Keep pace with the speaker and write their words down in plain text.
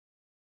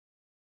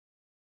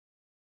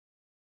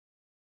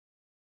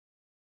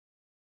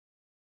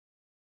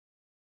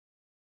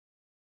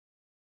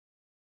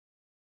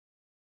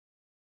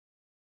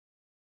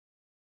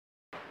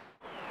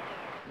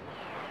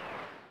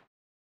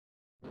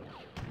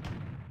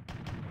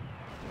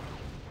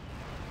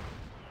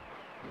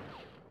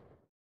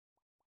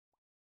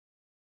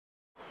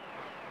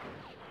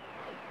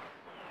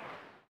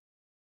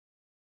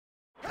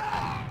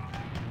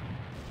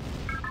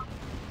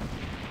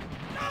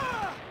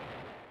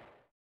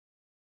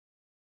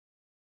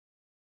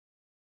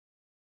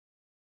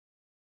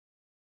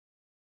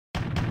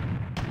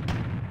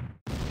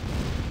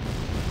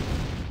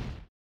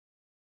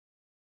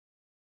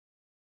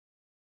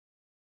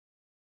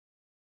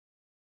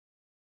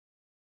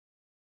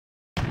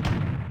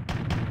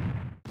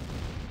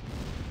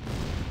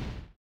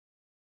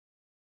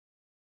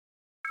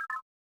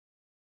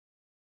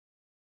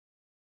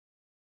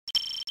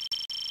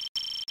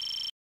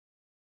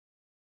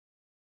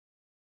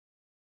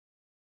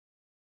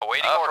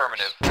Awaiting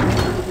orders.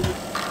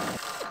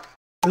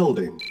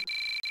 Building.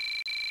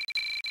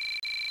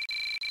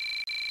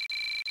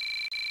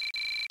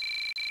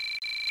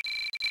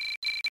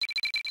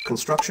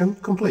 Construction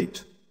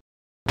complete.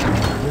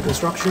 New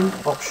construction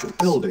option.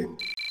 Building.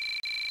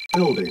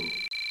 Building.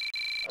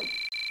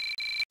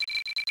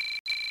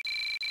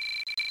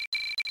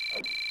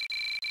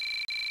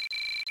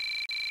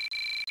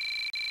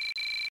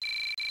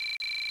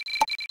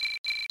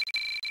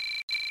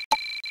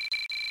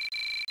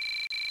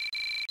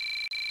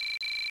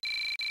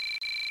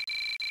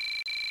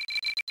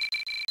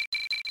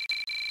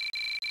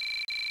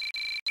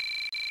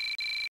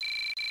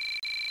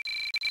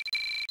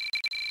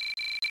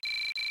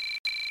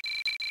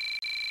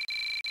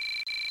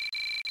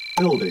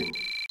 Building.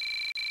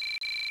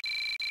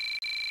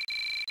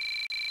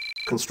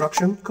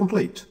 Construction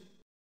complete.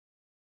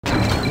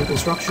 New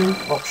construction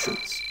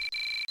options.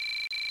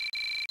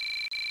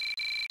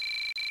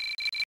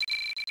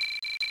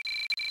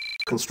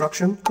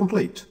 Construction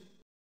complete.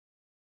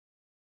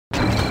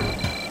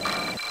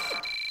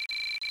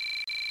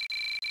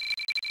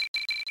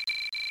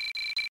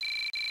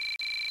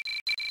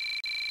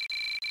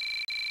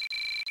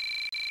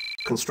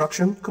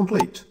 Construction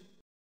complete.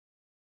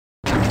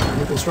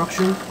 New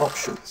construction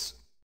options.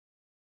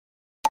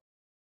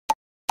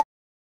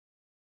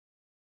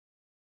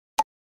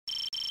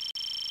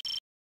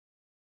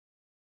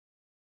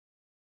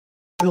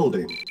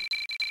 Building.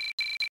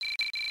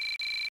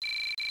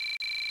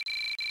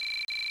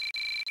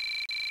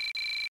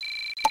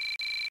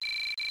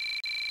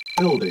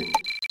 Building.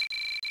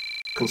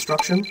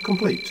 Construction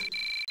complete.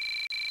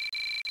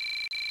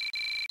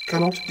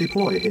 Cannot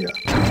deploy here.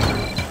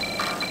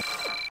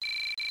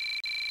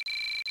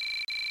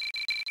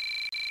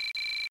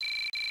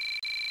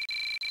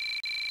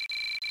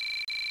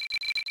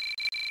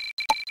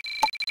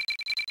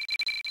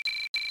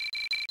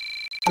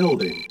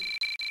 Building.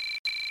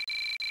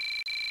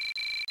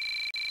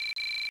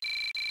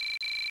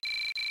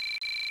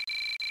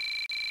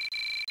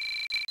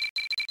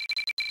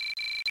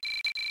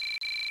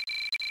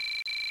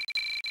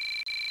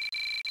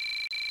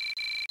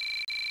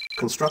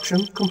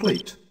 Construction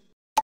complete.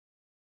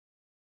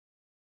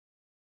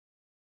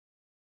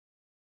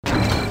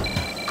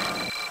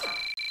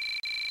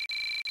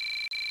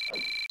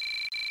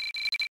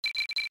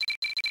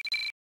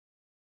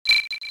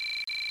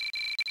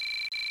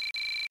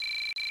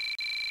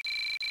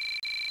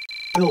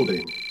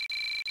 Building.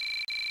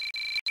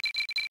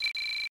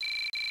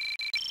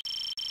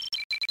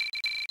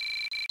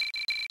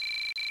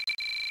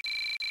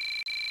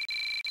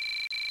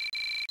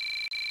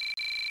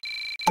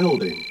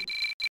 Building.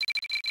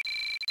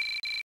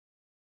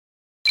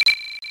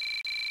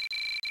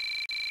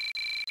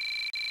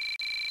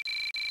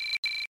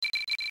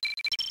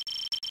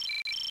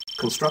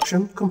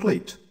 Construction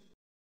complete.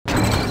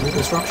 New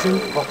construction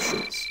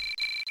options.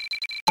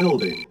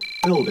 Building.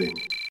 Building.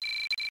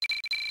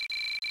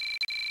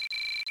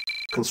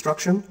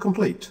 Construction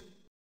complete.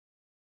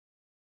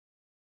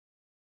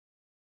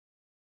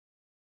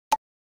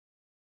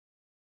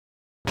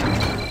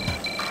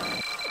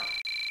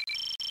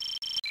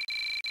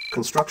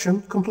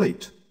 Construction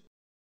complete.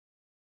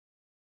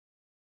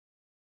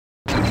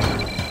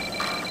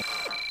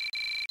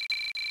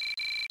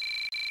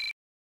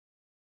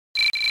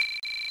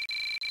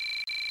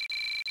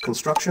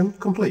 Construction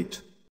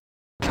complete.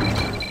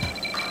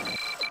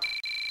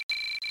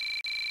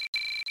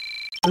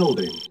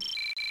 Building.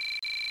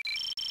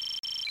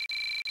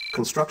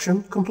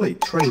 Construction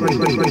complete.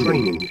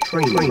 Training.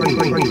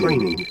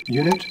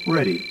 Unit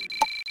ready.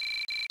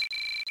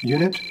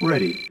 Unit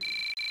ready.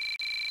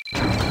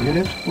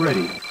 Unit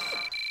ready.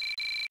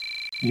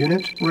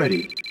 Unit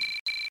ready.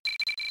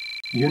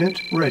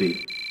 Unit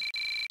ready.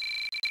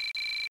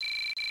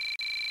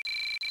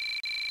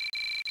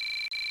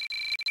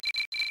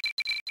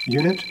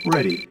 Unit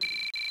ready.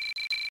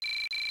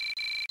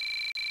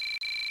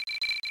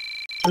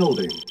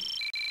 Building.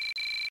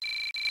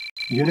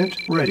 Unit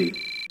ready.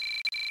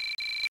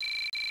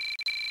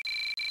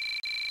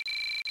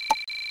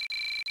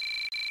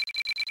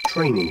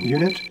 Training.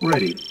 Unit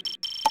ready.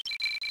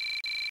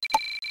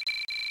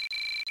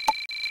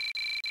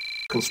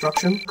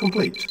 Construction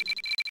complete.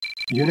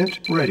 Unit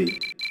ready.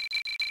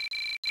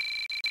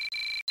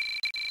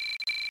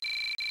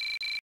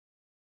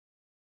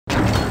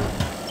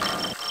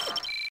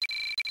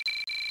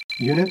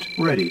 Unit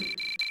ready.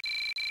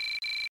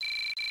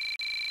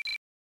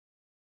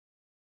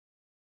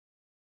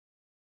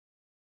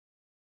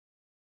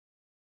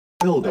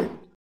 Building.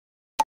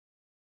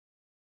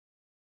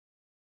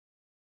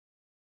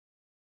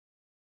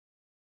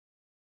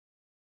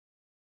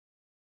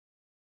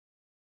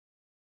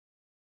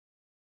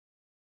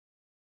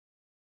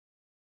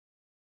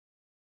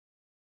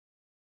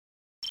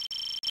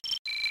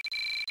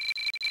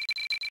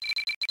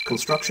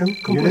 Construction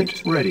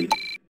complete. Unit ready.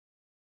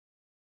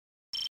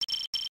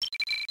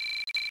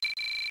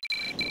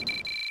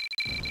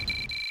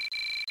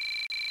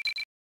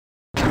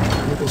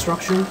 New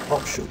construction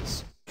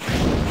options.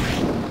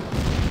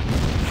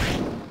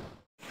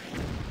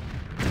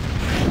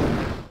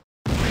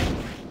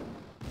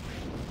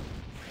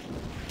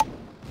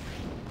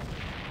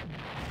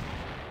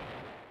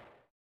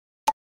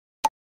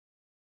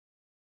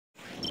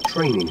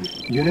 Training.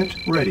 Unit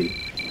ready.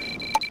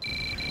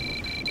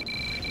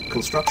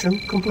 Construction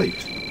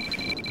complete.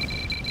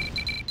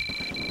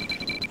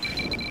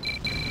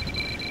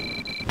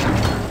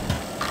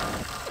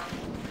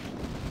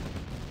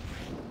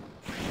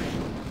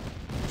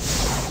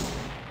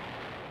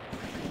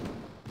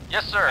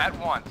 Yes, sir. At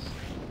once.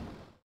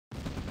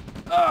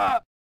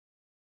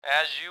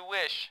 As you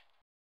wish.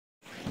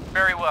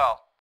 Very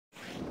well.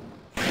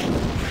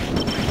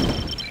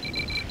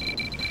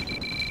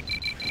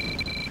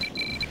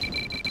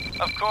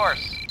 Of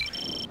course.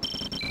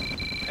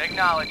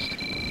 Acknowledged.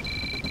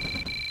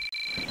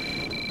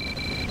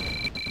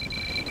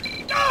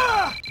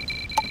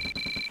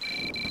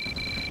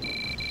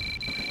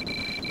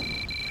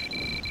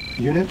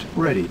 Unit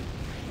ready.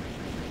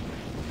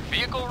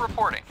 Vehicle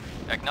reporting.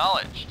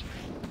 Acknowledged.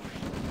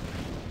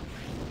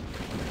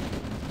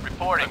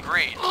 Reporting.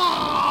 Agreed.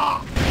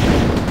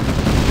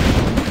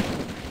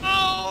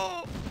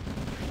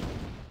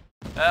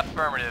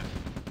 Affirmative.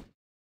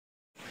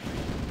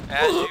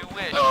 As you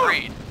wish.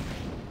 Agreed.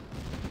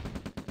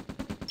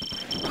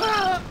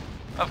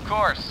 Of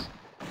course.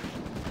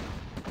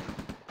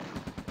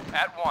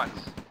 At once.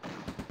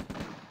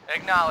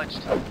 Acknowledged.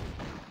 Very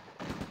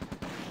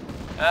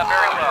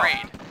well.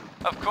 Agreed.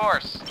 Of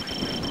course.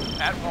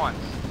 At once.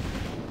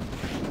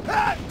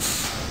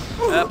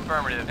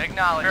 Affirmative.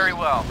 Acknowledged. Very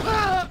well.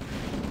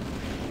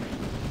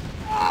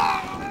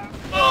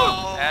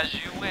 As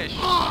you wish.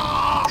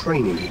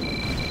 Training.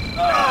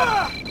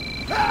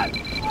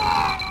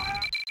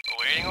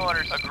 Awaiting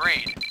orders.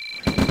 Agreed.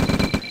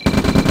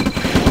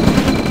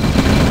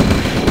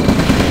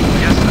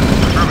 Yes,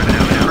 sir.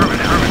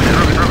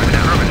 Affirmative.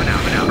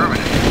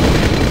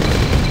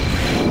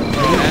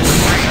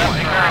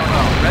 Very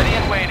well. Ready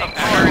and waiting.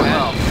 Very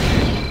well.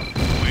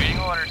 Awaiting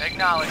orders.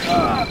 Acknowledged.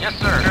 Yes,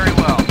 sir. Very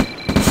well.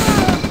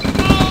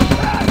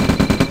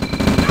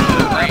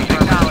 Agreed.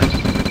 Acknowledged.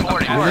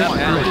 Reporting.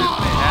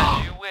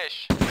 As you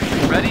wish.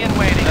 Ready and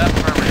waiting.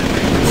 Affirmative.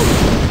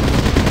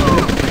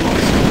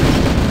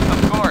 Of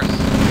course.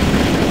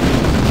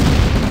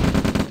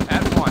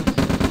 At once.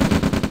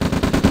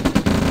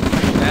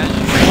 As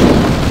you wish.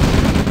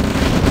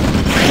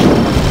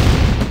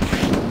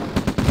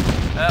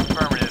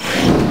 Affirmative.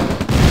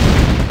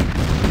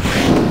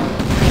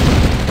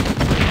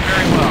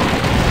 Very well.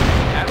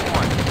 At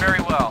once.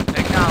 Very well.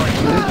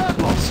 Acknowledged. Unit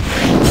lost.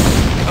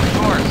 Of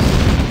course.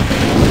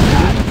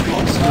 Unit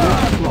lost.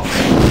 Unit lost.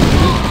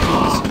 Unit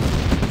lost.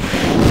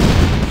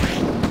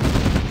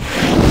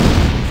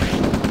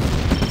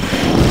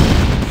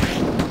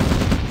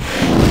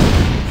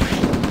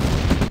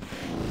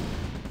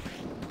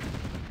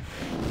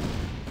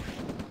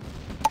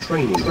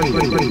 Training.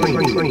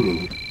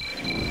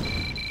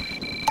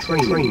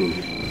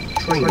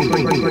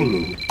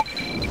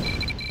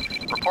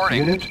 Reporting.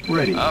 Unit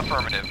ready.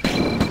 Affirmative.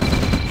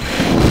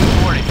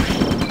 Reporting.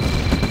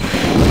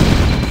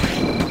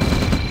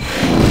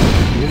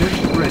 Unit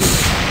ready.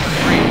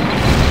 Agreed.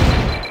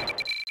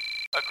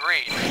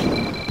 Agreed.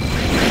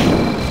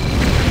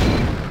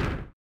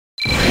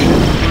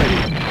 Unit ready.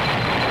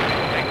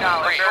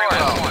 Acknowledged. Very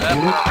well.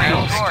 Unit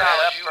Affirmative.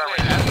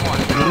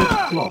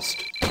 lost.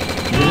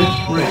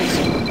 Unit ready.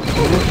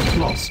 Unit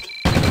lost.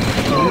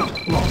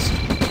 Unit lost.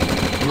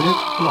 Unit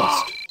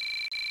lost.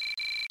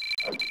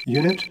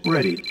 Unit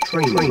ready.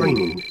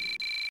 Training.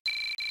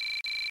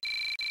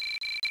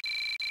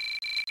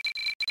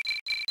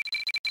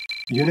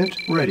 Unit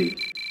ready.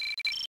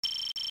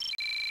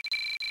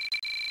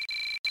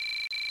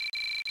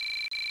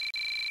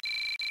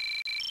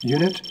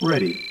 Unit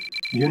ready.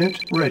 Unit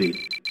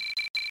ready.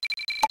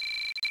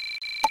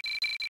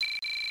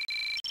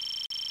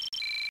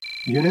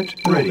 Unit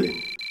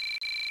ready.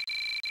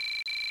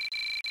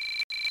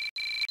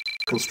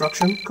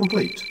 Construction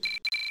complete.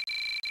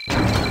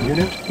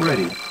 Unit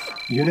ready.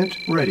 Unit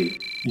ready.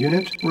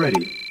 Unit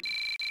ready.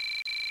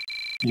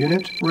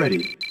 Unit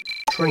ready.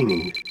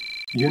 Training.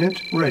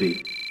 Unit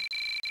ready.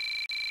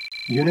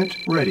 Unit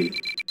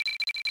ready.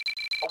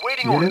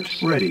 Awaiting Unit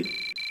orders. ready.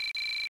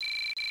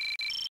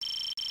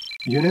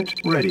 Unit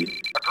ready.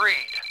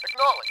 Agreed.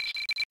 Acknowledged.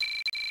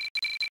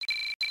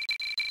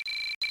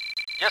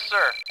 Yes,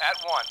 sir. At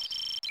once.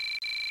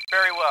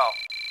 Very well.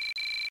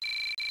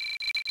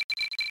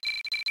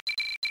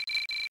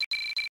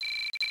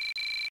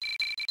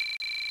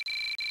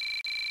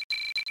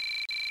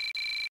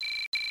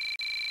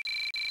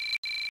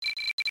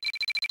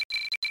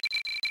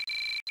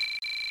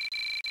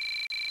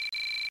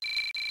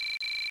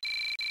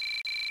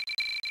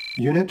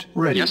 Unit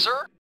ready. Yes,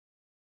 sir.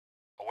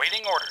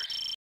 Awaiting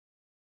orders.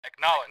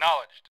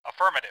 Acknowledged.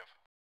 Affirmative.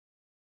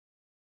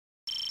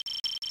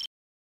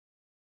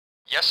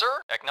 Yes,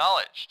 sir.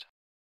 Acknowledged.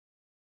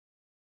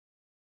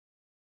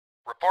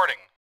 Reporting.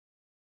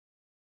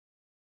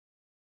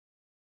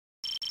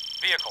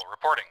 Vehicle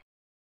reporting.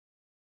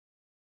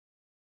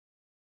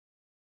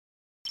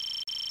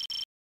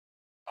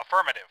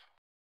 Affirmative.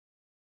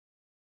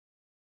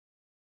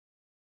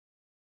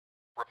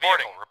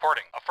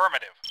 Reporting.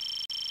 Affirmative.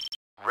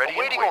 Ready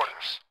Awaiting and waiting.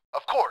 orders.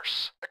 Of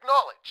course.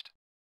 Acknowledged.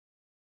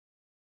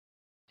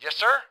 Yes,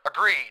 sir.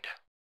 Agreed.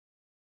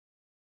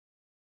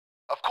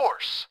 Of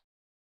course.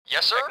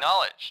 Yes, sir.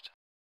 Acknowledged.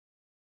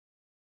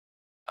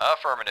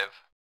 Affirmative.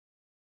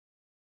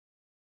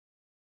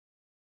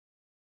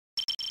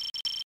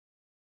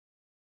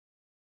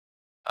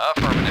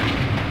 Affirmative.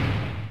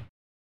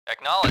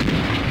 Acknowledged.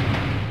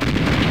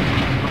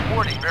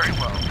 Reporting very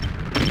well.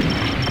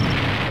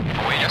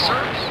 Awaiting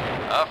orders.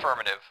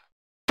 Affirmative.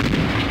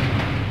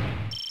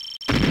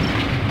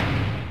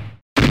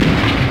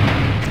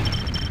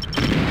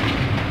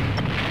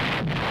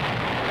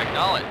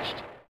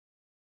 Acknowledged.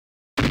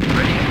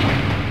 Ready and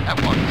waiting. At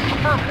once.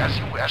 Affirmative. As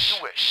you wish. As you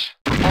wish.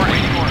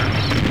 Awaiting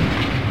orders.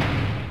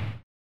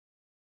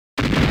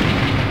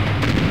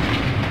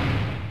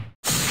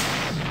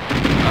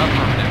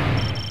 Affirmative.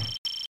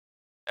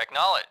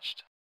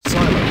 Acknowledged.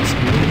 Silos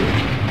needed.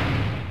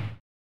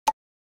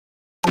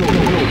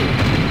 Building.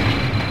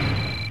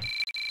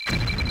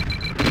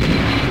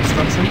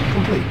 Construction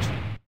complete.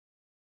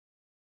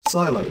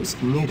 Silos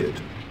needed.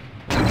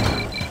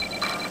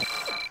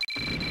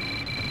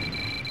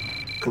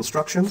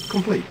 Construction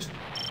complete.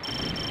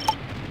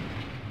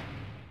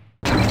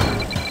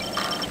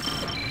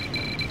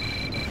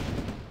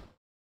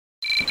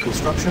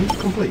 Construction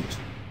complete.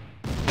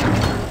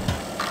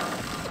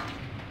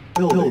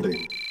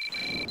 Building.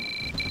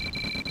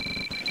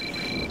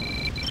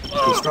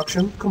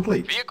 Construction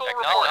complete. Vehicle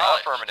reporting.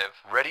 Affirmative.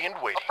 Ready and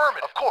waiting.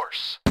 Affirmative. Of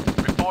course.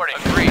 Reporting.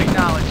 Agreed.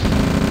 Acknowledged.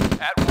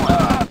 At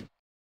once.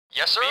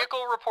 Yes, sir.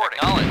 Vehicle reporting.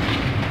 Acknowledged.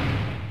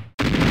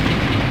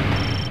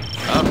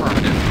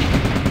 Affirmative.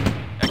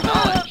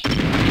 Acknowledged.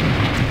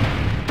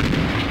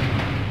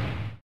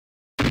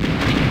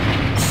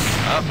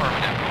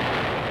 Affirmative.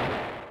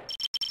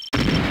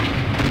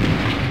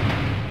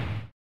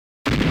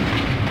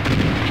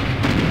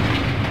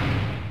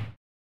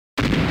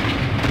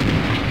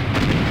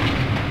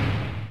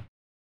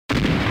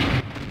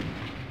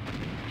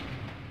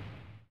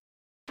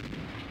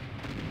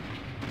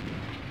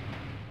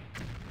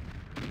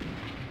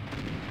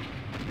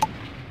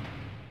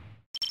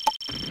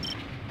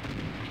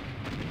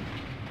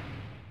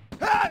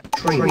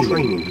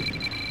 Training.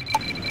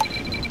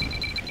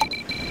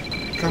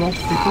 Cannot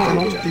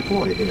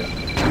deploy here.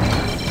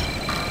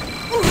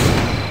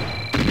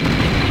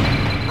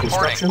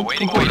 Construction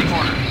Awaiting complete.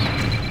 orders.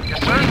 Yes,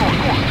 sir. Of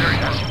course. Very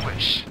as you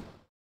wish.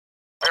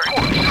 Very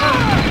good.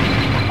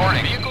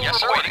 Reporting. Vehicle yes,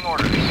 sir. Awaiting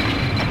orders.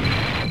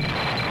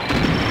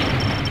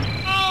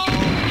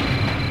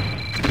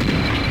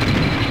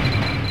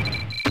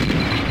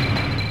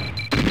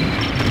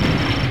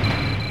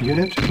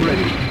 Unit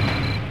ready.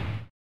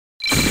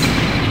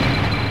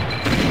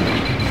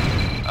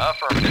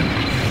 Affirmative.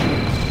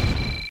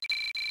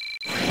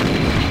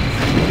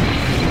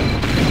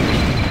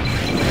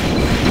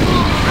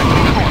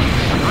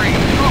 Agreed.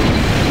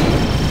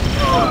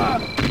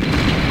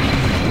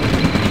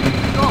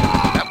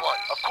 At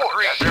once. Of course.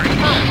 Agreed. Very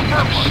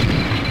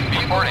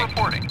well.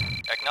 Reporting.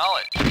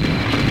 Acknowledged.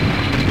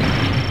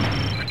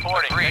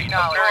 Reporting. Agreed.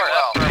 Acknowledged.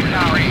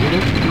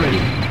 Unit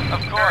ready.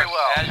 Of course. Very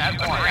well. As you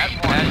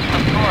want.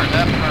 Of course.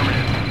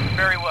 Affirmative.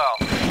 Very well.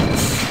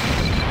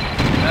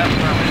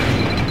 Affirmative.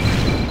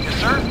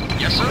 Sir?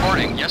 Yes, sir.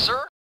 Reporting. Yes,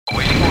 sir.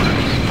 Awaiting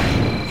orders.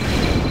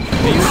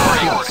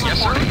 Reporting. Yes,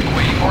 sir.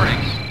 Awaiting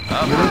orders.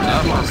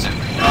 Affirmative.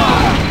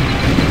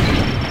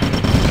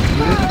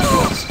 Unit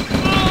lost.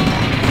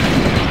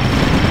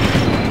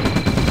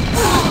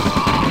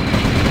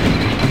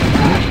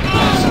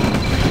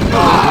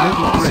 Unit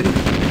ready.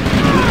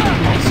 Unit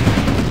lost.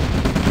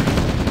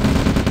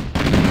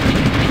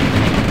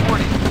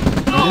 Reporting.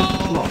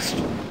 Unit lost.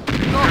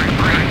 Very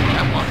great.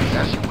 At once.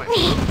 As you wish.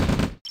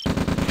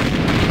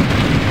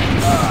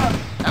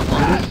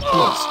 Unit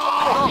lost. Of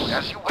course,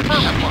 as you wish.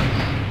 At once.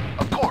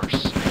 Of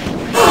course.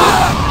 Yes,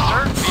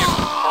 sir.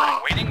 Vehicle reporting.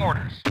 Waiting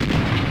orders.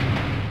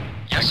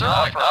 Yes, sir.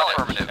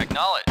 Affirmative.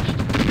 Acknowledged.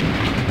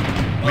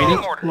 Waiting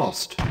Unit orders.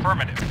 lost.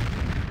 Affirmative.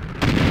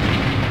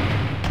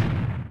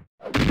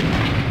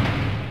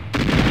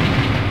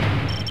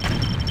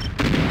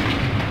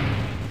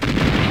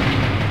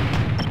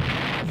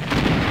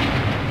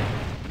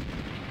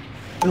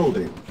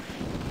 Building.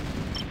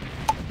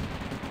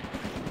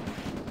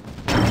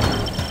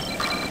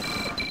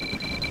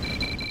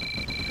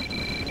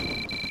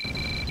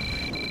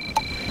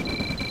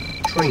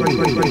 Training.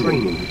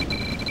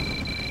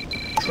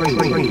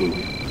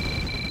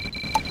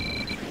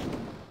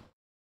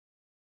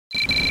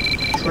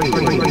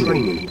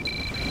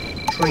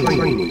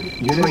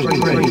 Unit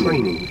ready.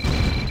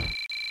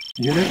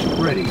 Unit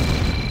ready.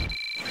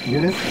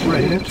 Unit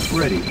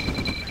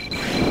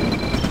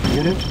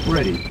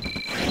ready.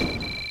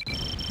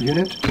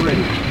 Unit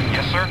ready.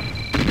 Yes, sir.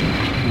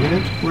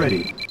 Unit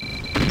ready.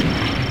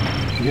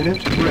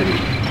 Unit ready.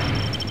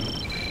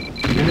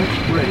 Unit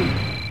ready.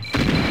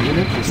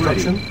 Unit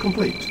construction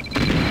complete.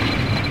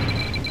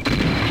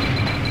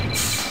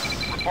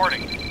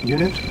 Reporting.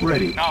 Unit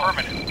ready.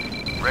 Affirmative.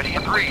 Ready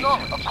and agreed.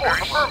 Of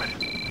course. Affirmative.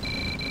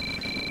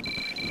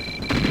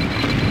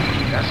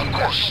 Yes, of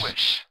course you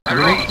wish.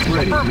 Unit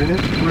ready.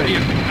 Unit ready.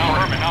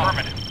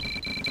 Affirmative.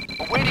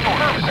 Awaiting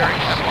orders.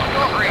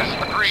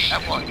 Agreed.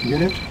 At once.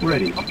 Unit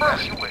ready.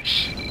 As you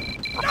wish.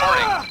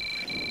 Reporting.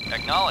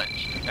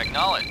 Acknowledged.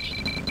 Acknowledged.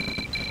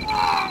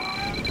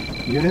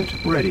 Unit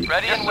ready.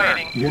 Ready and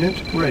waiting.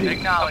 Unit ready.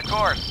 Acknowledged. Of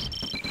course.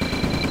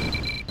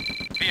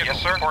 Vehicle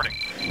yes, sir. Reporting.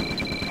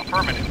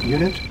 Affirmative.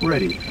 Unit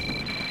ready.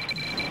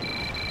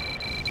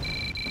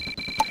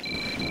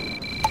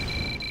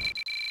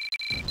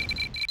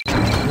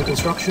 New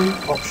construction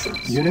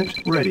options. Unit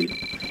ready.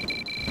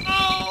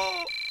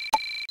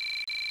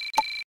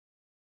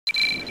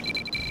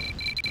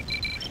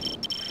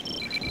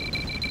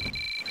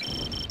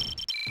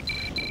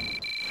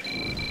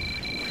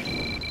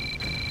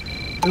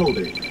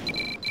 Building.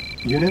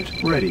 Unit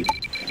ready.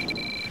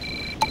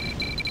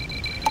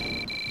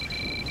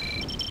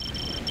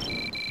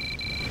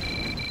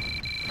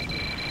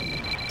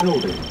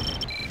 Building.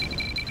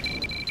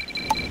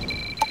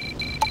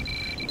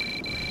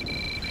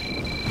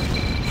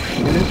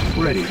 Unit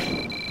ready.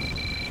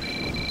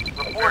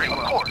 Reporting, of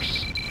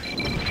course.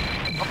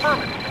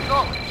 Affirmative.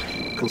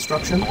 Acknowledged.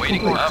 Construction Awaiting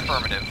complete.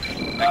 Affirmative.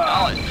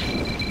 Acknowledged.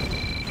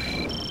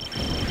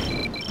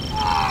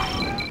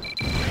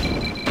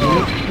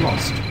 Unit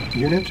lost.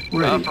 Unit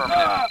ready.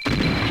 Affirmative.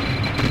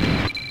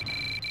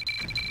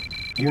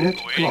 Unit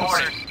Awaiting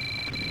lost. orders.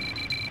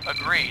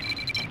 Agreed.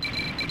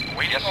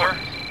 Awaiting yes, orders.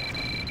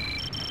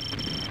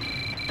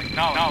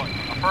 Acknowledged.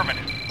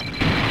 Affirmative.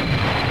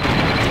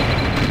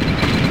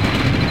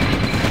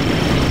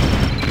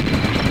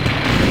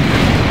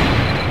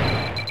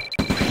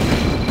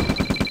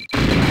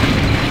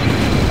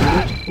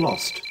 Unit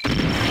lost.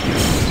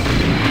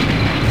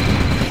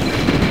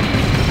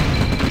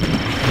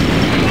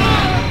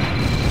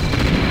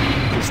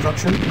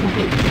 Construction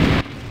complete.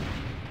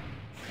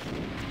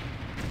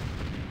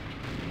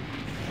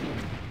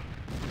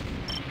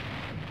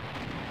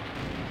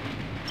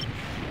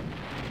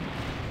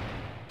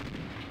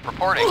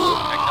 Reporting.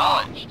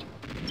 Acknowledged.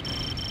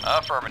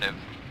 Affirmative.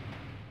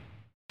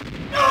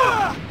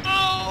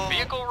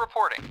 Vehicle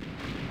reporting.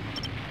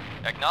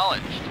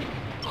 Acknowledged.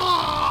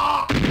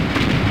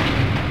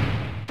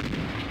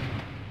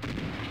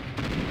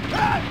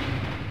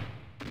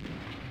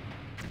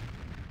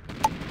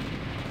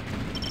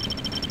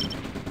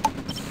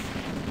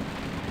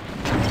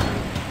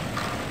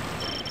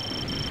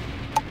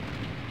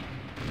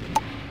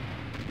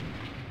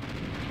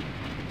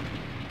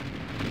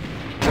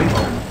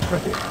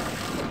 Prepping.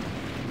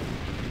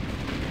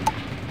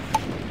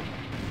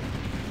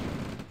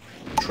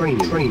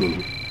 Training.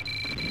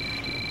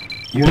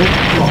 Unit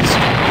lost.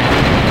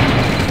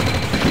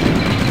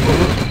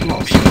 Unit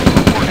lost.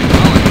 Report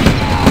acknowledged.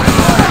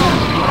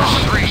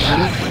 Three.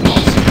 Unit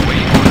lost.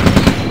 Waiting orders.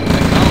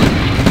 Acknowledged.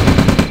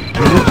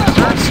 Unit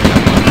lost.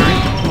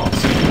 Unit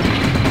lost.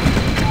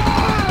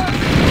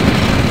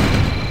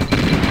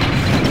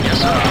 Yes,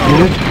 sir.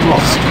 Unit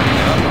lost.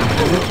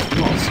 Unit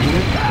lost.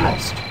 Unit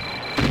lost.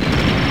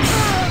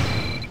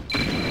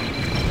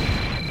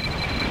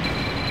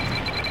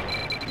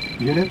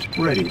 Unit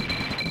ready.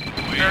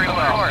 Very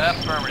well.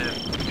 Affirmative.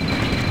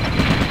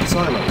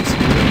 Silos.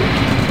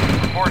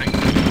 Reporting.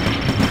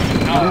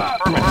 Unit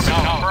lost.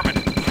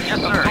 Affirmative. Yes,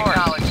 sir.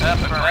 Acknowledged.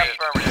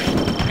 Affirmative.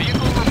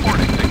 Vehicle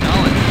reporting.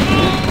 Acknowledged.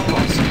 Unit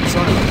lost.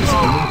 Silos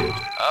needed.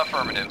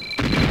 Affirmative.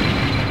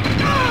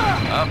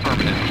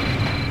 Affirmative.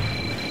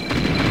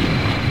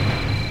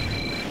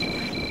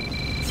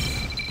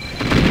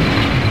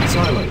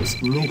 Silos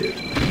needed.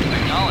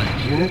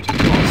 Acknowledged. Unit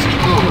lost.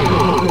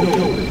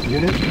 Building.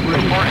 Unit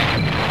ready. Reporting.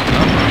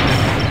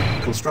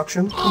 Affirmative.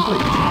 Construction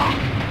complete.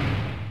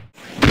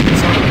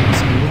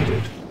 Silos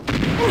needed.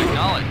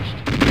 Acknowledged.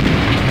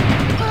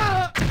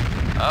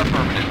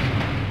 Affirmative.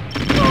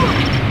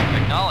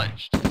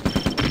 Acknowledged.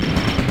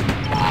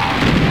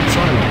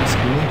 Silos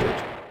needed.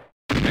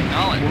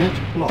 Acknowledged. Unit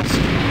lost.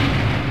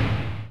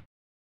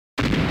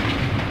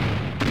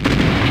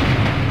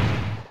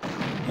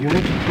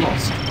 Unit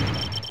lost.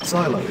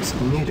 Silos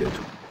needed.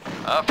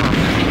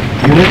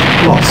 Affirmative. Unit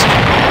lost.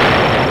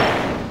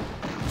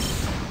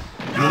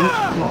 Unit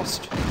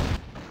lost.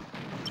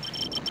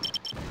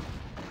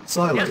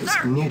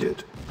 Silos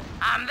needed.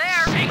 I'm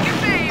there, make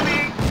it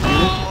baby!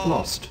 Unit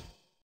lost.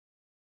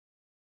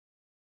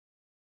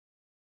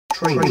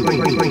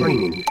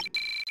 Training.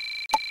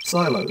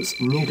 Silos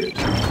needed.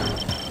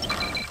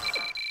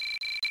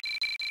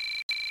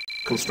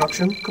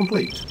 Construction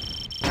complete.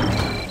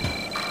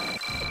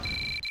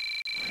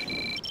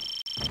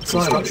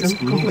 Silos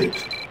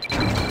complete.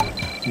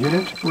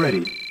 Unit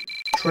ready.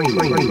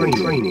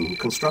 Training.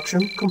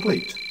 Construction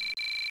complete.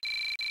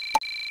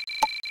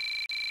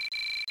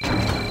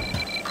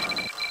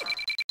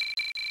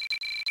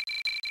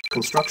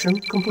 Construction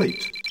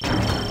complete.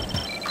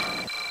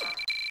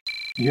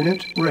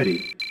 Unit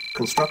ready.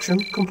 Construction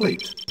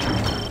complete.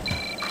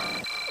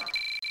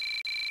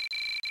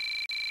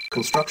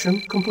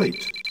 Construction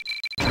complete.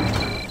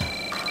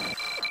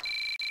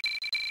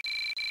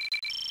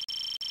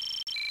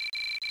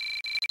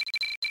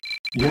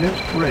 Unit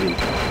ready.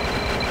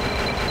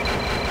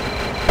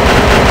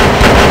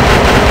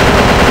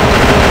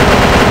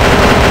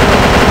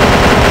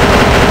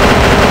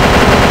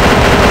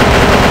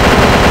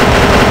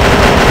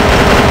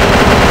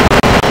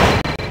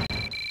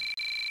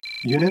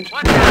 Unit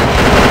What's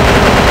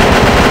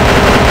that?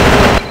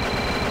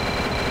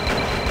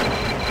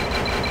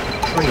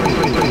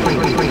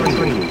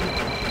 training.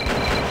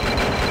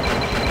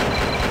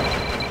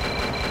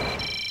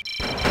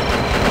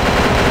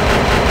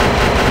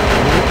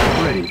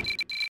 Unit ready.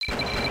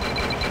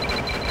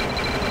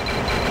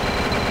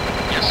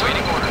 Yes,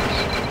 waiting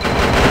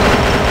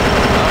orders.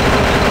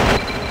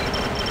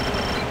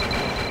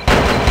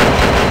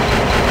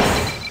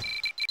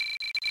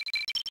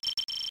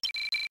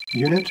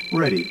 Unit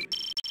ready.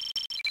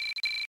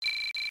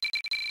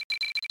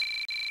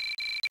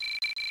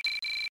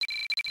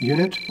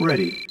 Unit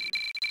ready.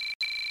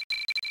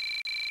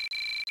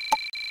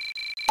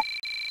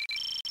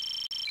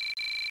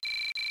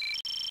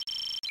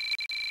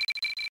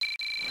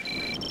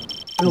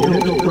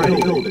 Unit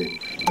ready.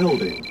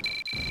 Building.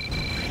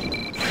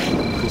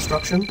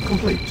 Construction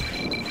complete.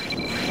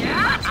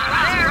 Yeah,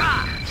 I'm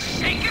there.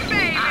 Shake it,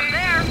 baby. I'm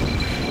there.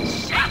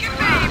 Shake it,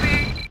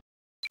 baby.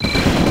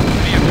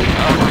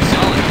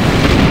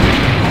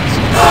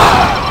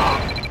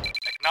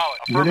 Acknowledge.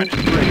 Unit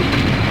Affirmative. ready.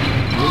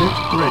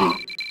 Unit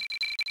ready.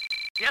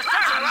 Yes, sir.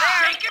 I'm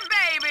there. Shake it,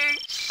 baby.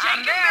 Shake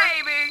it,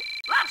 baby.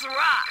 Let's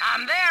rock.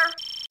 I'm there.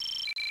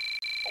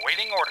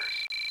 Awaiting orders.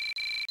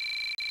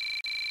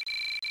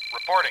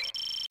 Reporting.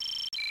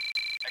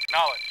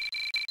 Acknowledged.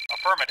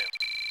 Affirmative.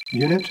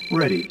 Unit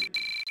ready.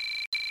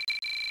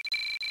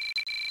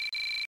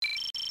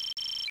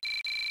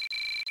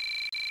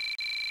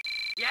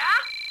 Yeah?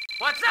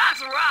 What's that?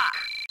 Let's rock.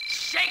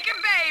 Shake it,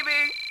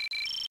 baby.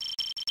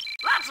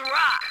 Let's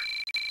rock.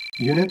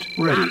 Unit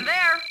ready. I'm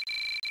there.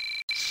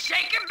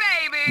 Shake it,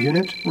 baby.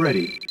 Unit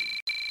ready.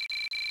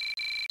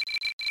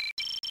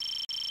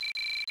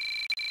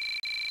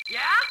 Yeah?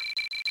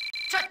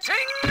 Cha-ching!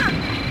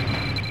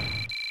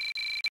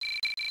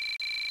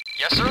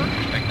 Yes, sir.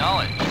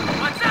 Acknowledged.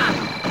 What's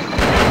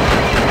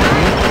up?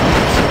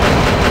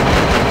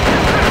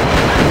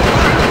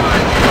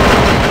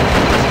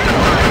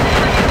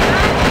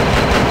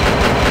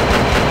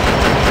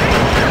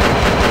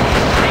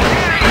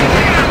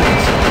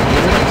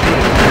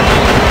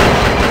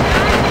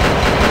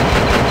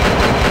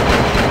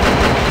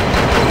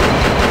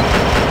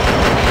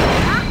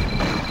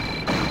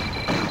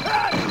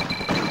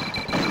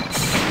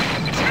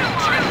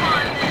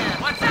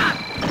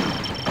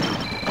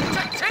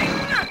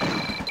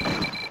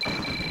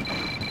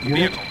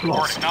 Unit Vehicle report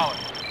lost.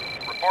 acknowledged.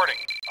 Reporting.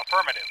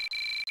 Affirmative.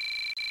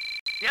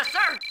 Yes,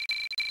 sir.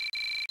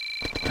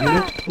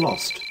 Unit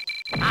lost.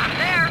 I'm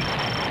there.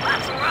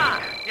 Let's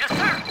rock. Yes,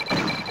 sir.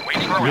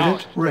 Waiting for Unit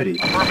acknowledged. ready.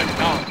 Affirmative.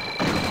 Acknowledged.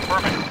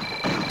 Affirmative.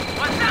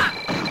 What's up?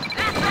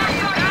 This way,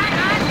 you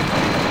guys.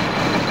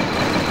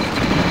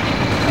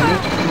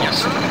 Unit Yes,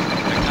 lost. sir.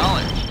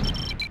 Acknowledged.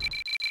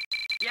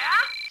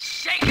 Yeah?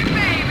 Shake it,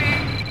 baby.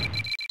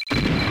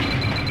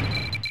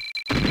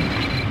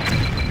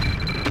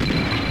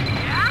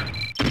 Yeah?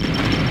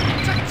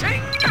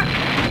 Cha-ching!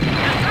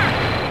 Yes, sir.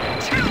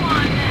 Chew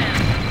on them.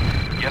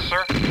 Yes,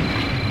 sir.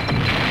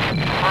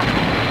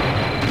 Affirmative.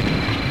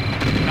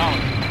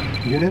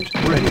 Acknowledged. Unit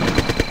ready.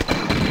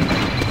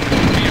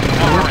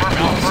 Vehicle report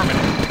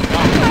affirmative.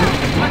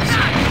 Acknowledged. What's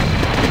that?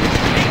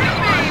 Shake it,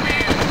 baby.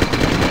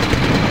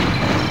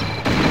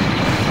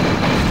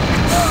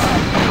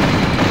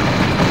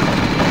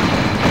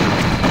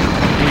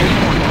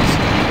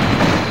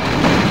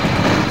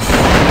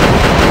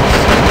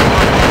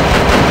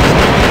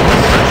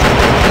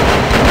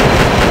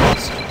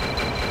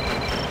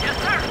 Yes,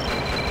 sir.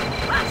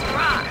 Let's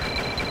rock.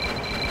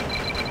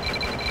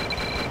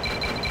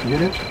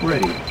 Unit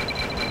ready.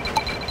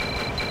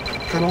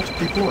 Cannot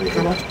deploy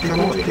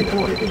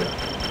here.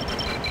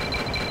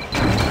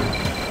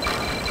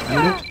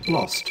 Unit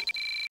lost.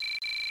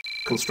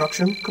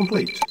 Construction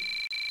complete.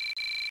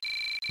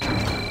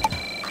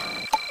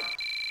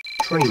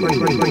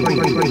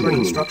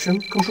 Training.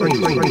 Construction complete.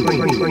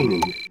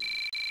 Training.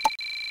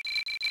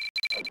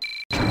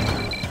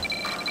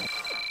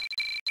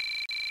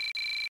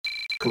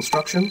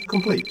 Construction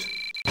complete.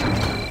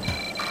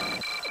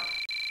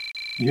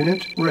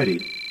 Unit ready.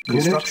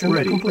 Construction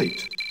ready.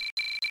 Complete.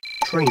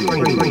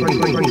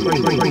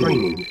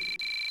 Training.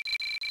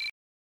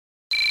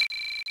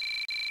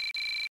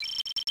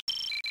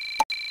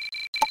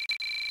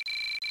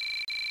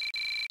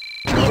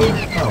 Low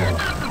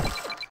power.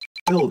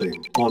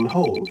 Building. On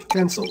hold.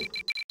 Cancelled.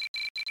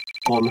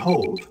 On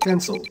hold.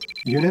 Cancelled.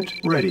 Unit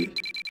ready.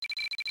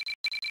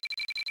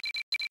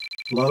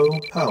 Low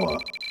power.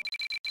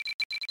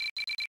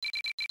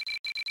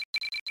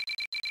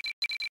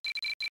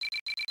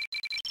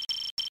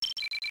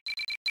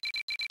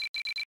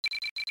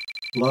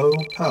 Low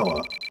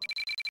power.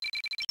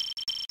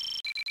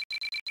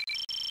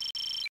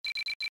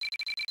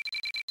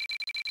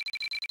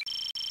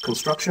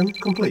 Construction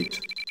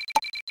complete.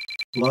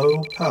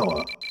 Low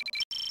power.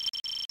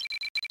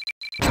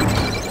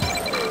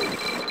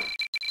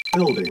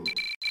 Building.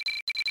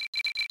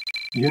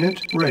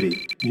 Unit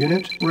ready.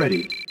 Unit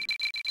ready.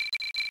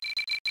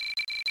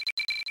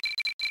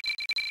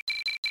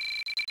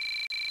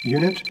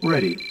 Unit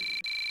ready.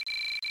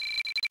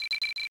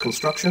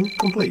 Construction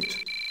complete.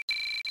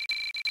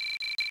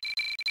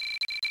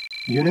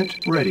 Unit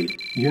ready.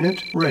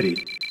 Unit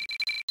ready.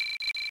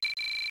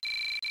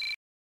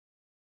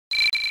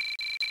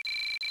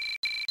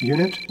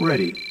 Unit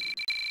ready.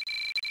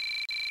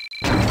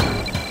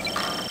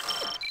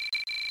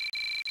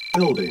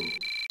 Building.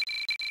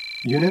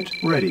 Unit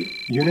ready.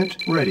 Unit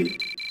ready.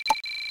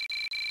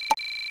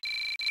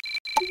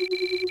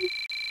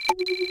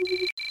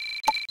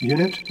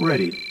 Unit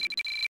ready.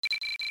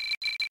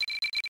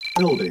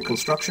 Building.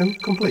 Construction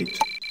complete.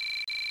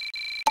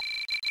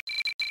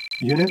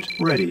 Unit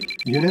ready.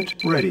 Unit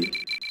ready.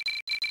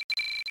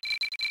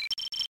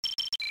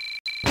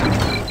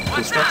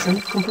 Construction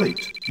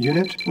complete.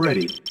 Unit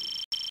ready.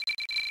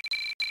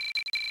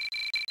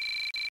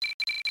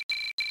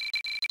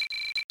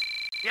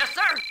 Yes,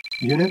 sir.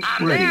 Unit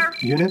I'm ready. there.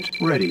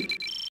 Unit ready.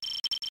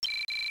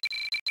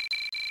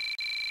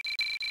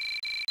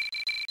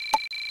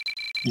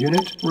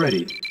 Unit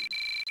ready.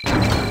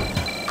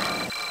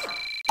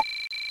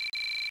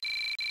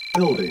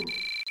 Building.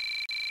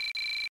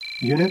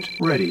 Unit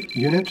ready.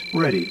 Unit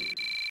ready.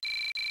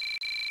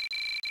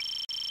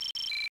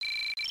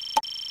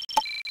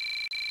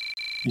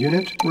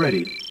 Unit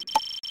ready.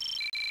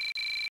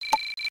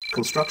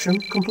 Construction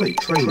complete.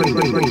 Training.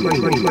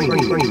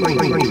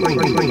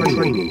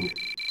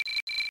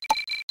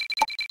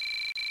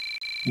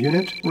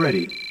 Unit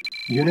ready.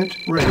 Unit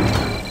ready.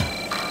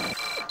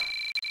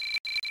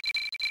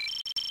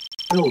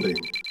 Building.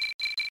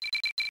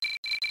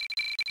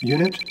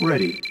 Unit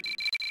ready.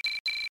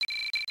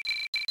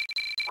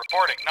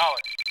 Report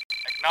acknowledged.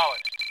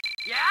 Acknowledged.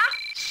 Yeah?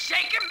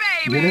 Shake it,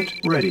 baby. Unit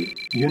ready.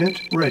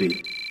 Unit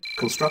ready.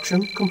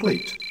 Construction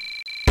complete.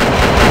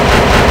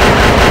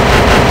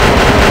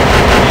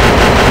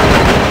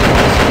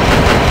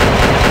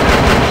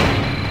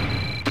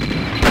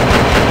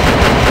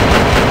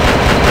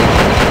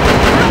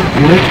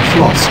 Unit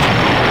lost.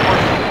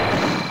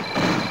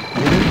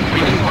 Unit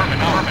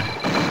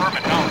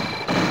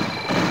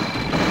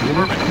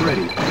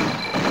ready.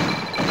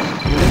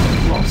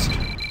 Unit lost.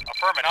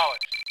 Affirmative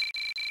knowledge.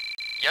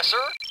 Yes, sir.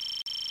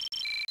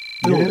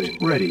 Unit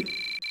ready.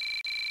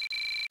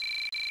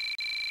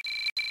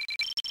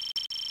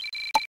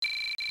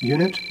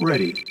 Unit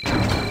ready.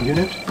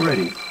 Unit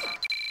ready.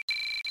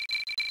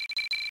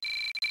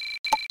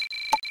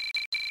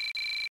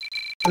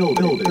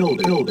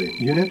 Building.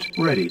 Unit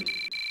ready.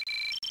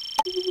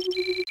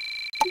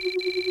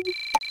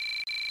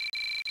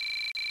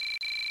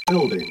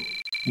 Building.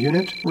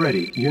 Unit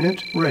ready.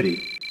 Unit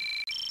ready.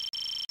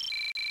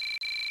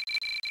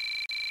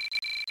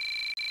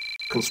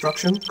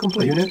 Construction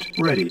complete. Unit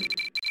ready.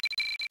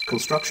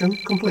 Construction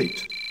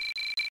complete.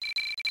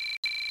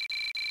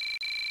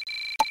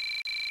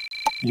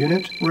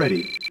 Unit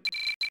ready.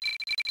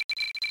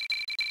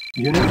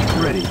 Unit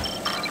ready.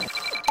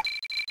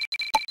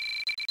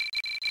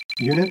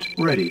 Unit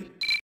ready.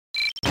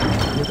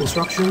 New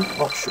construction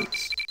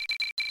options.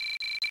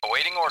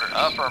 Awaiting order.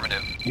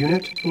 Affirmative.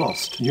 Unit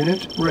lost.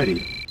 Unit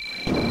ready.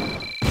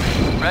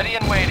 Ready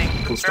and waiting.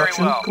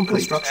 Construction Very well. complete.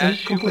 Construction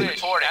As you complete. wish.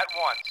 Report at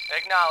once.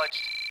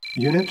 Acknowledged.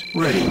 Unit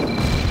ready.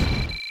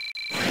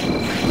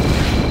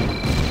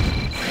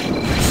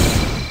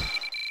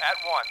 At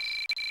once.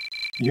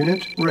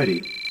 Unit ready.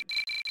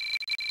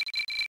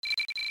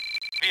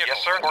 Vehicle.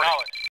 Yes, sir.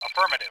 Acknowledged.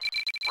 Affirmative.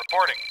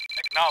 Reporting.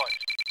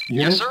 Acknowledged.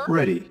 Unit sir.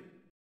 ready.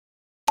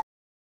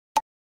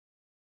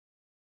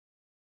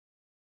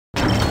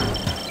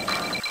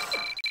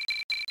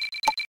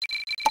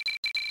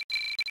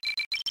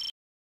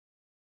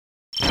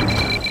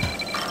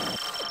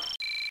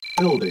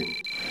 Building.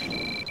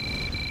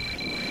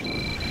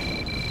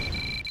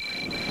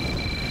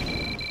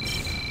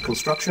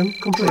 Construction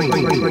complete.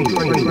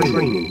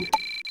 Training.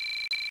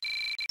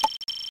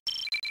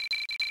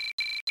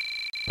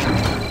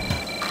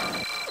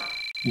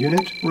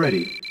 Unit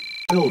ready.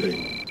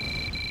 Building.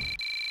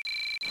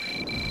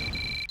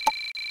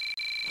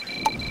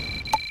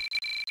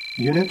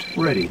 Unit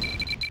ready.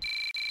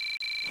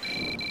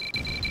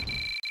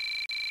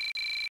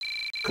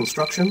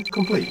 Construction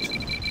complete.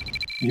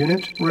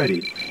 Unit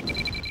ready.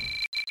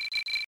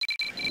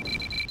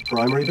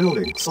 Primary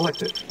building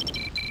selected.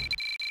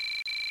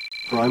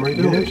 Primary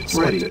building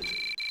selected.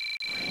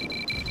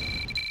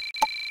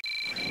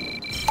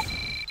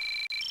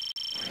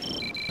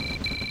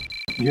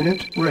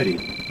 Unit ready.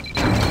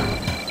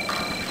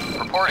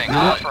 Reporting.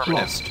 Unit Affirmative.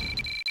 lost.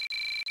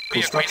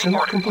 Construction Waiting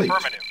order. complete.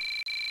 Affirmative.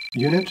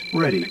 Unit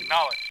ready.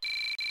 Acknowledged.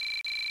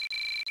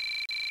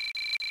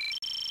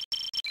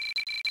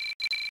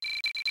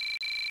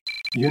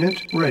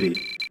 Unit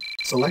ready.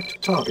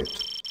 Select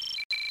target.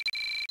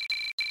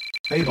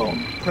 A-bomb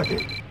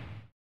prepping.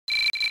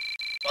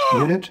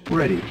 Unit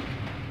ready.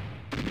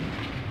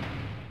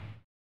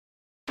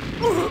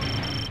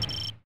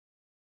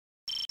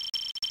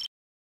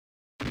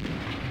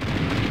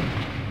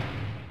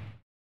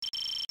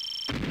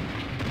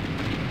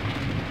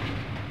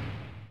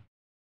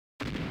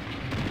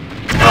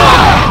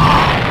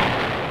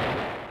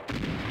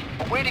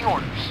 Awaiting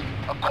orders.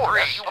 Of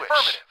course. As you wish.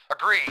 Affirmative.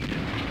 Agreed.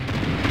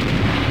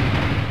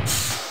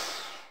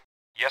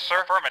 Yes,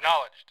 sir. Affirmative.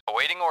 Acknowledged.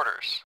 Awaiting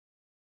orders.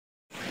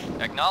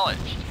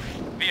 Acknowledged.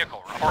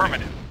 Vehicle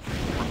reporting.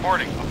 Affirmative.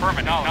 Reporting.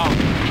 Affirmative.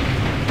 Acknowledged.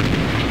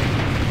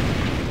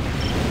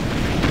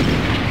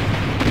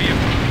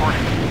 Vehicle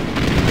reporting.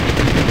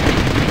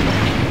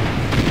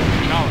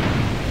 Acknowledged.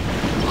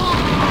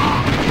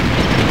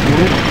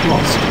 Unit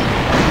lost.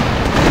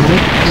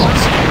 Unit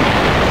lost.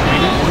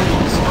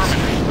 Unit lost.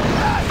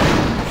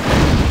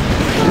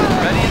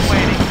 Ready and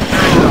waiting.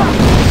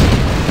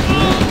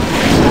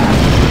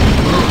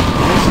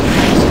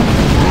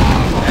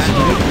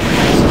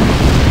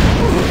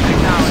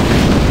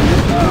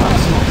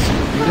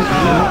 Unit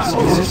lost.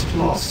 Unit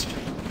lost.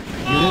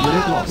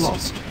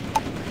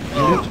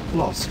 Unit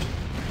lost.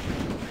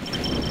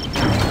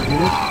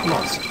 Unit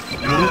lost.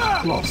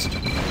 Unit lost. Unit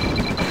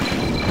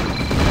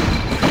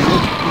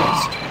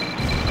lost.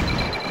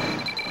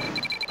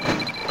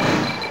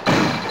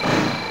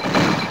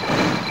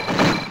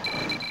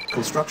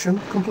 Construction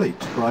complete.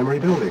 Primary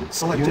building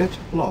selected. Unit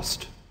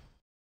lost.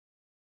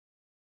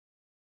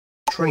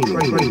 Training.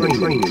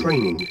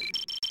 Training.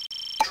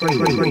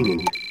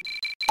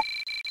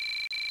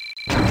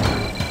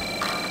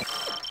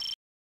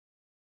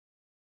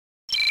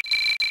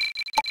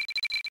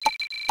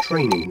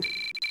 Training.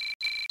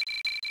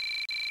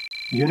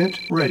 Unit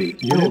ready.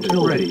 Unit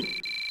ready.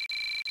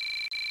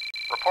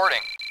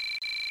 Reporting.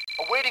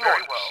 Awaiting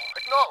orders. Well.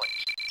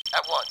 Acknowledged.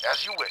 At one,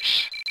 as you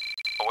wish.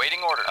 Awaiting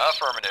orders.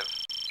 Affirmative.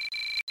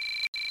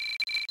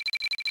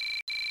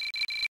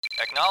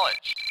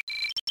 Acknowledged.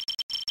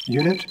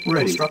 Unit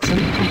ready. Construction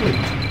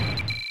complete.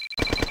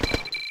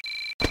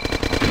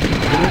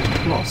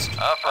 Unit lost.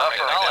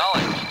 Affirmative.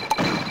 Acknowledged.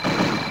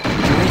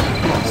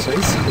 Unit lost. Our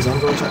base is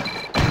under attack.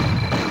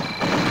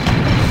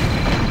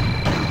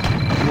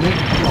 Unit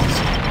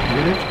lost.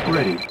 Unit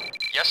ready.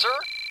 Yes, sir.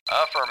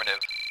 Affirmative.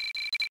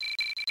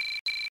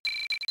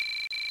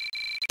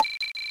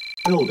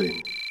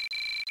 Building.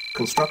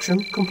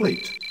 Construction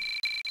complete.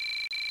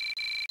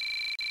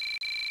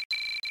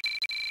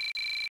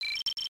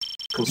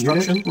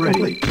 Construction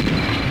ready.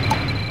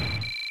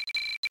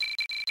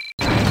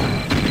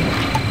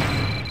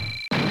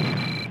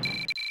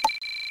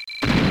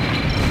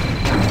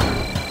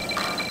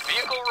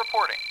 Vehicle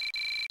reporting.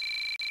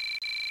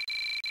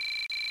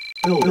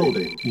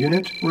 Building.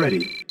 Unit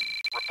ready.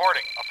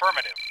 Reporting.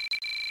 Affirmative.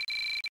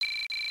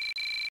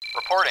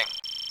 Reporting.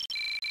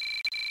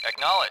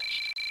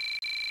 Acknowledged.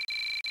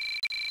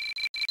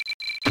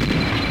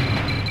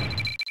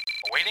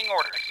 Awaiting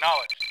orders.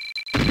 Acknowledged.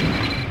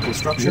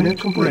 Construction unit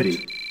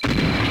complete.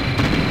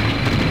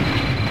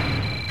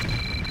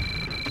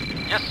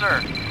 Yes,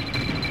 sir.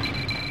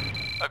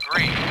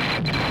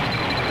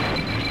 Agreed.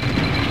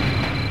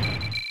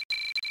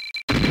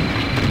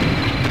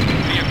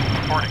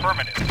 Vehicle reporting.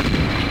 Affirmative.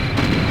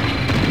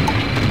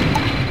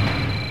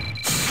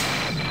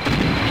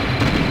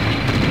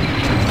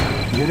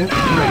 Unit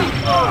ready.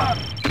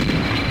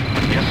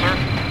 Yes, sir.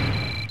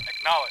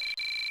 Acknowledged.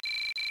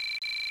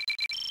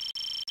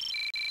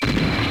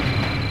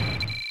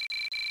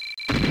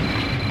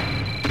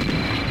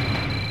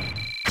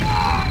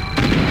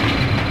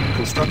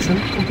 Construction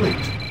complete.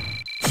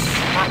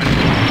 Affirmative.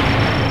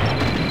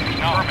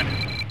 Affirmative.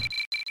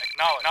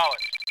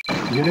 Acknowledged.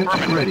 Unit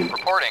ready.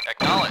 Reporting.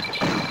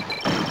 Acknowledged.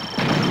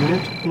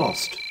 Unit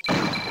lost.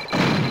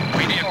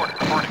 Waiting order.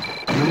 Reporting.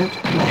 Unit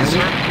lost. Yes, sir.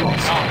 Unit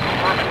lost.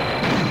 Affirmative.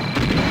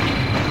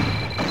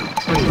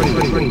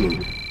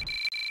 Training.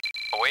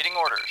 Awaiting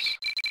orders.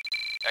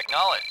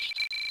 Acknowledged.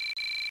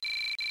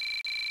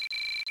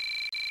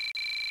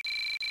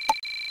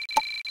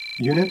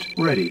 Unit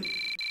ready.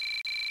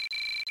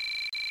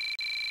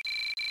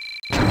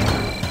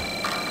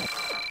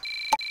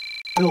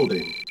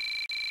 Building.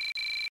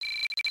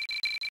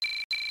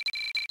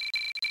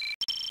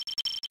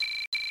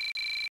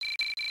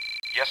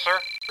 Yes, sir.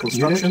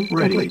 Construction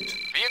ready. Complete.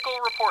 Vehicle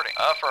reporting.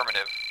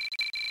 Affirmative.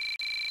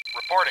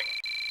 Reporting.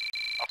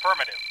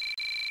 Affirmative.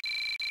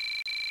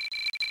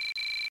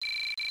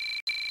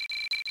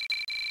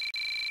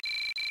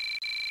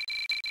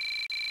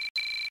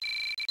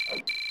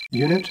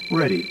 Unit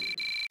ready.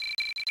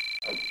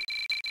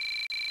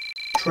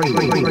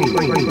 Training.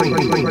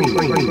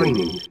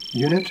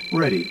 Unit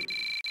ready.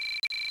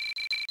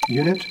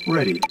 Unit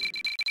ready.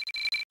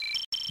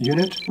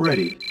 Unit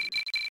ready.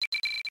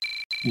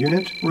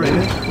 Unit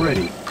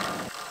ready.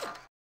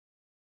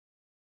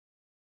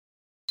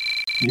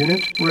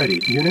 Unit ready.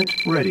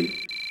 Unit ready.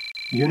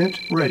 Unit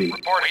ready.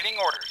 Report. Waiting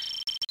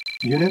orders.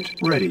 Unit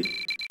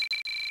ready.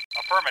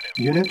 Affirmative.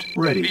 Unit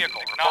ready.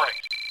 Vehicle reporting.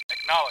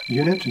 Acknowledged.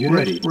 Unit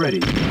ready.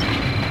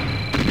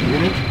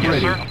 Unit Yes,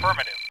 ready. sir.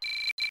 Affirmative.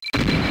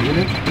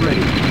 Unit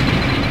ready.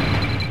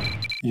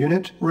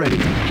 Unit ready.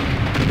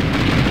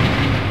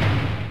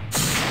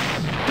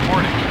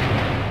 Reporting.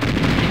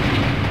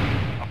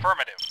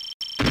 Affirmative.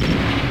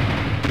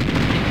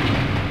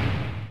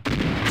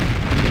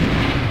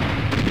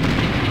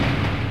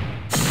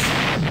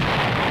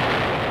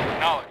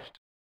 Acknowledged.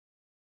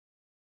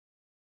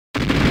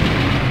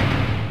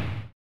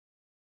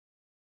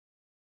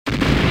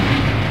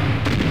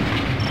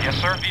 Yes,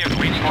 sir. Vehicle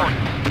waiting orders.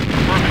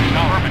 Affirmative.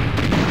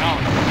 Affirmative.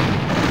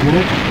 Acknowledged.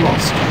 Unit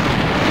lost.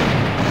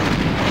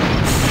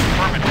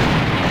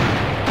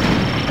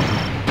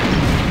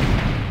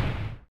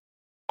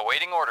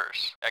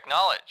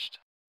 Acknowledged.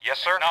 Yes,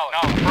 sir. No.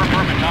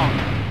 Affirmative. No.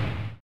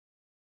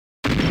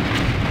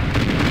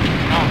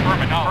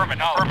 Affirmative.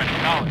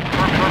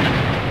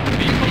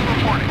 Vehicle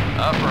reporting.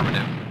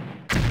 Affirmative.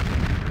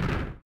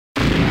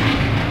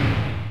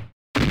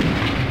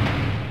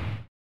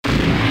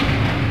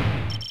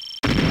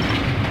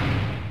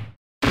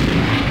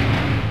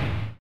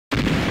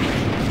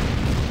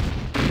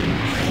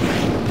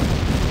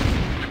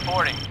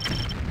 Reporting.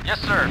 Yes,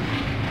 sir.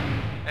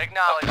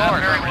 Acknowledged.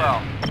 Very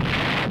well.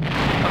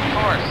 Of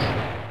course.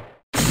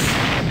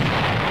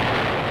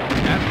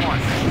 At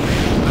once.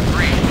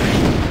 Agreed.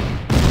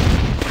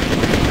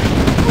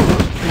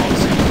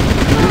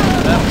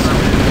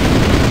 Affirmative.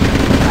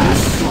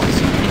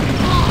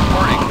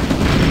 Reporting.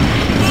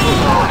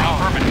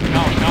 Affirmative.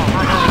 No.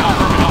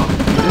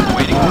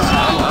 Waiting.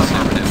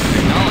 Affirmative.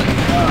 Acknowledged.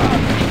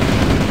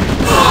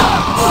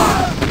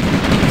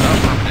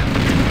 Affirmative.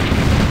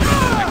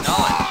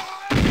 Acknowledged.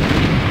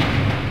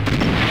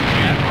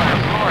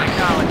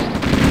 Acknowledged.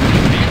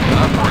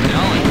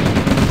 Acknowledged.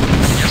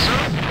 Yes, sir.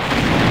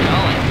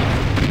 Acknowledged.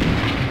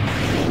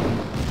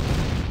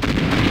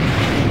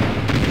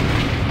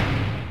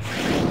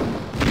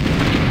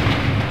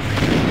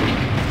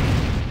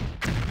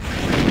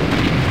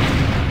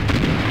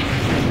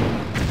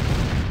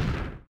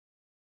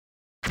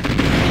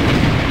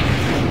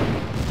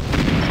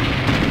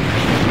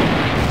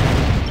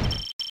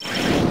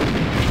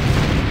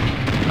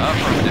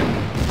 Affirmative.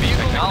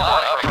 Vehicle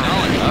acknowledged.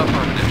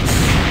 Affirmative.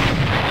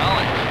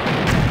 Acknowledged.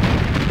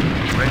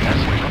 Ready as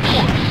we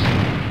report.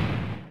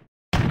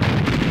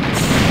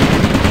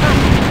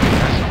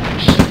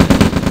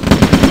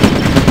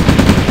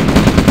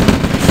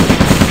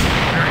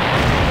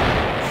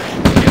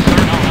 Yes,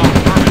 sir. No.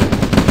 Affirmative.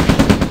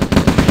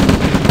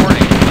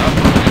 Reporting.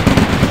 Affirmative.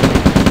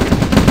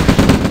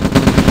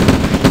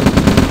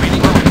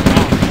 Waiting.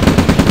 Affirmative.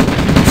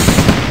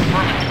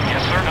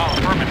 Yes, sir. No.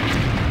 Affirmative.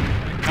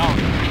 No.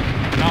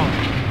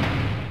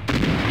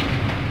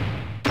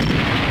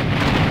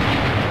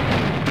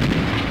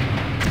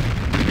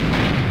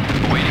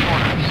 Awaiting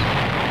orders.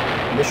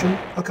 Mission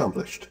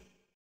accomplished.